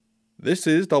This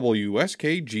is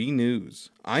WSKG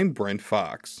News. I'm Brent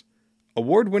Fox.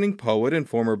 Award-winning poet and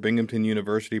former Binghamton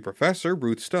University professor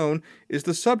Ruth Stone is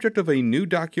the subject of a new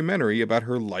documentary about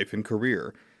her life and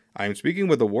career. I am speaking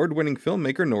with award-winning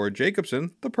filmmaker Nora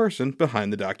Jacobson, the person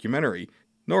behind the documentary.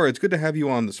 Nora, it's good to have you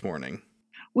on this morning.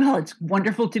 Well, it's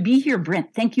wonderful to be here,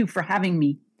 Brent. Thank you for having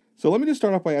me. So let me just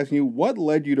start off by asking you, what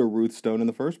led you to Ruth Stone in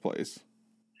the first place?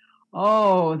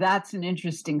 Oh, that's an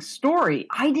interesting story.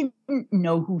 I didn't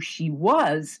know who she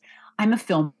was. I'm a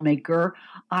filmmaker.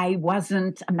 I'm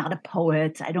not a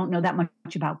poet. I don't know that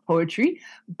much about poetry.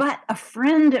 But a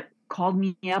friend called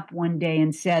me up one day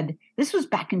and said, this was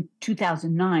back in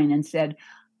 2009, and said,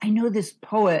 I know this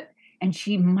poet, and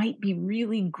she might be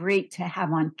really great to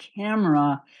have on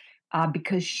camera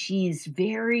because she's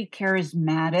very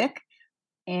charismatic.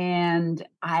 And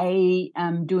I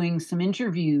am doing some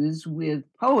interviews with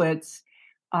poets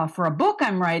for a book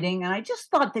I'm writing. And I just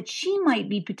thought that she might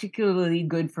be particularly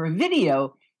good for a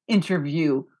video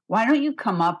interview. Why don't you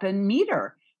come up and meet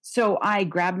her? So I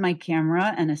grabbed my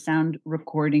camera and a sound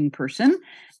recording person,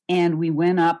 and we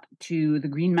went up to the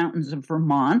Green Mountains of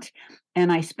Vermont.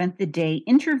 And I spent the day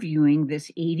interviewing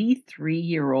this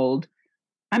 93-year-old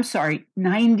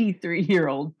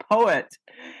poet,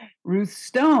 Ruth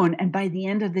Stone. And by the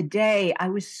end of the day, I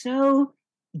was so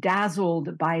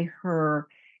dazzled by her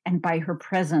and by her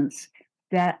presence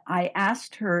that I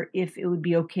asked her if it would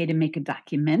be okay to make a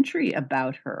documentary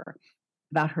about her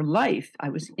life. I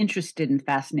was interested and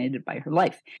fascinated by her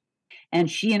life. And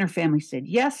she and her family said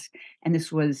yes. And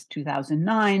this was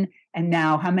 2009. And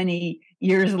now, how many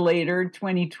years later,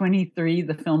 2023,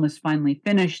 the film is finally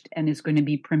finished and is going to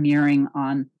be premiering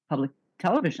on public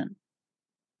television.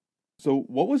 So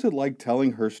what was it like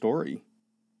telling her story?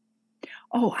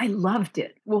 Oh, I loved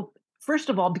it. Well, first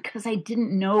of all, because I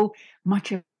didn't know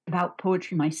much about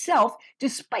poetry myself,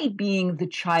 despite being the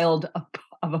child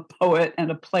of a poet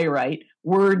and a playwright,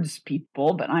 words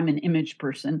people, but I'm an image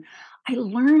person. I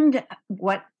learned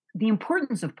the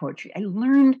importance of poetry. I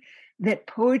learned that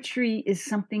poetry is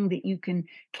something that you can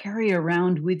carry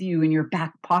around with you in your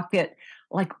back pocket,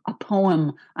 like a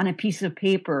poem on a piece of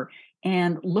paper,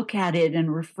 and look at it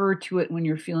and refer to it when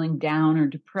you're feeling down or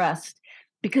depressed,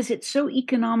 because it's so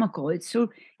economical. It's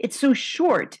so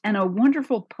short. And a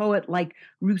wonderful poet like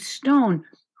Ruth Stone,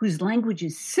 whose language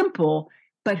is simple,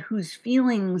 but whose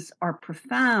feelings are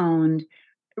profound,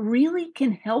 really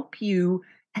can help you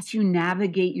as you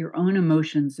navigate your own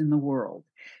emotions in the world.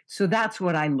 So that's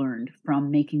what I learned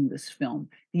from making this film,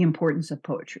 the importance of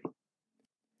poetry.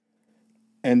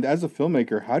 And as a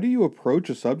filmmaker, how do you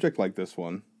approach a subject like this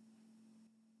one?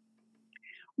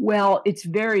 Well, it's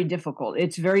very difficult.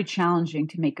 It's very challenging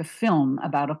to make a film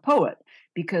about a poet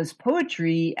because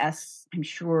poetry, as I'm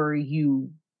sure you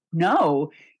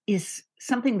know, is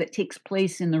something that takes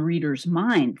place in the reader's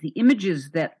mind. The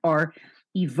images that are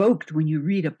evoked when you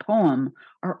read a poem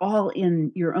are all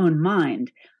in your own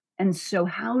mind. And so,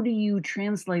 how do you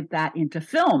translate that into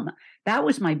film? That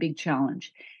was my big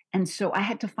challenge. And so, I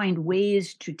had to find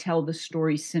ways to tell the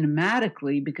story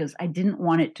cinematically because I didn't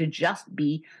want it to just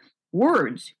be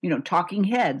words, talking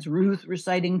heads, Ruth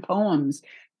reciting poems,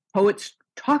 poets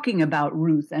talking about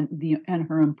Ruth and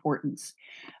her importance.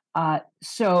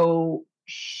 So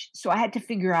I had to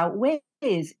figure out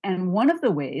ways, and one of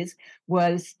the ways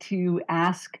was to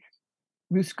ask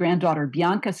Ruth's granddaughter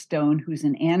Bianca Stone, who's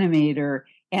an animator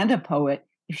and a poet,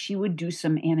 if she would do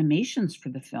some animations for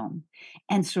the film,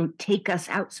 and so take us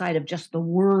outside of just the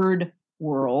word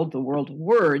world, the world of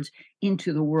words,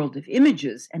 into the world of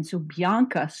images. And so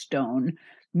Bianca Stone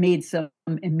made some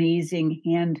amazing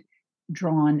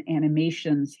hand-drawn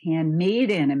animations, handmade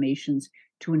animations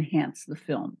to enhance the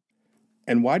film.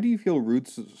 And why do you feel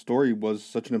Ruth's story was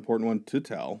such an important one to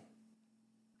tell?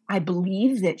 I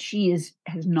believe that she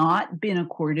has not been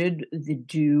accorded the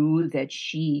due that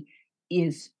she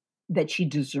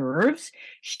deserves.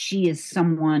 She is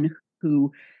someone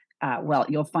who, well,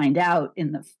 you'll find out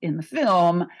in the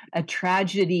film, a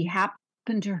tragedy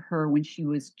happened to her when she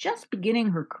was just beginning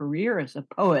her career as a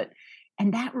poet,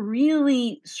 and that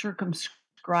really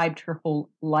circumscribed her whole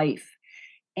life.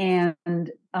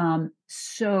 And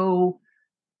so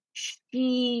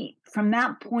from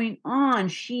that point on,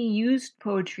 she used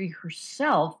poetry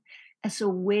herself as a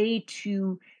way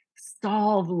to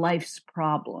solve life's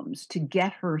problems, to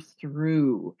get her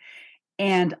through.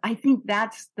 And I think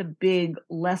that's the big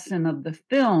lesson of the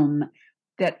film,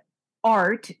 that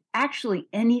art, actually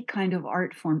any kind of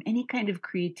art form, any kind of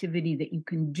creativity that you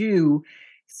can do,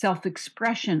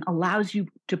 self-expression, allows you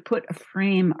to put a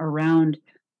frame around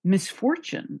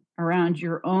misfortune, around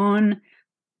your own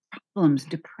problems,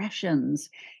 depressions,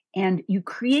 and you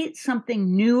create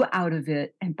something new out of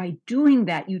it. And by doing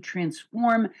that, you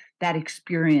transform that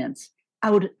experience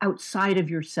outside of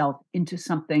yourself into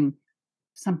something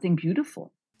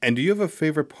beautiful. And do you have a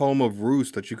favorite poem of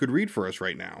Ruth's that you could read for us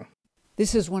right now?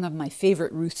 This is one of my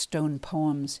favorite Ruth Stone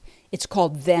poems. It's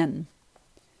called Then.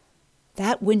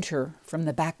 That winter, from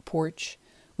the back porch,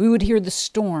 we would hear the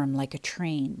storm like a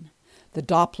train, the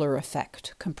Doppler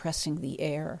effect compressing the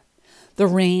air, the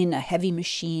rain a heavy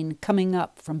machine coming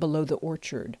up from below the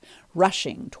orchard,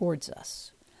 rushing towards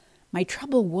us. My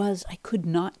trouble was I could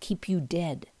not keep you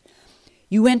dead.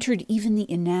 You entered even the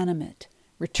inanimate,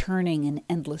 returning in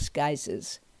endless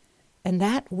guises. And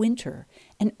that winter,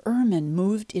 an ermine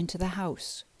moved into the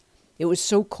house. It was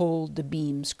so cold the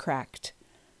beams cracked.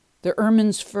 The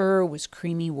ermine's fur was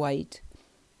creamy white,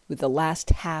 with the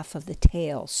last half of the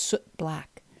tail soot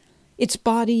black. Its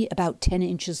body about 10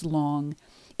 inches long,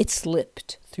 it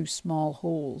slipped through small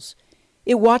holes.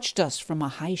 It watched us from a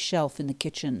high shelf in the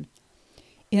kitchen.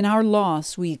 In our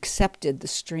loss, we accepted the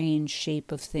strange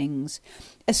shape of things,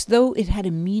 as though it had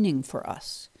a meaning for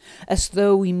us, as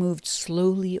though we moved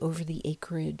slowly over the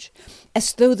acreage,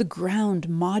 as though the ground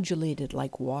modulated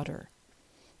like water.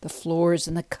 The floors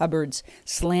and the cupboards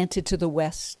slanted to the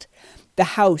west, the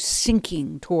house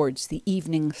sinking towards the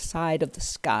evening side of the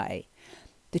sky,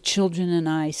 the children and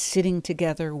I sitting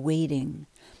together waiting,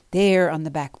 there on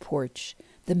the back porch,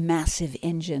 the massive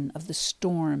engine of the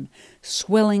storm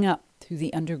swelling up through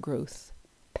the undergrowth,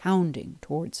 pounding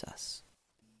towards us.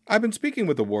 I've been speaking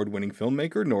with award-winning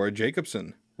filmmaker Nora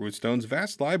Jacobson. Ruth Stone's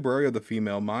vast library of the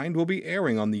female mind will be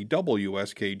airing on the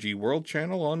WSKG World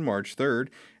Channel on March 3rd,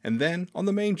 and then on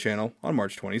the main channel on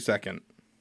March 22nd.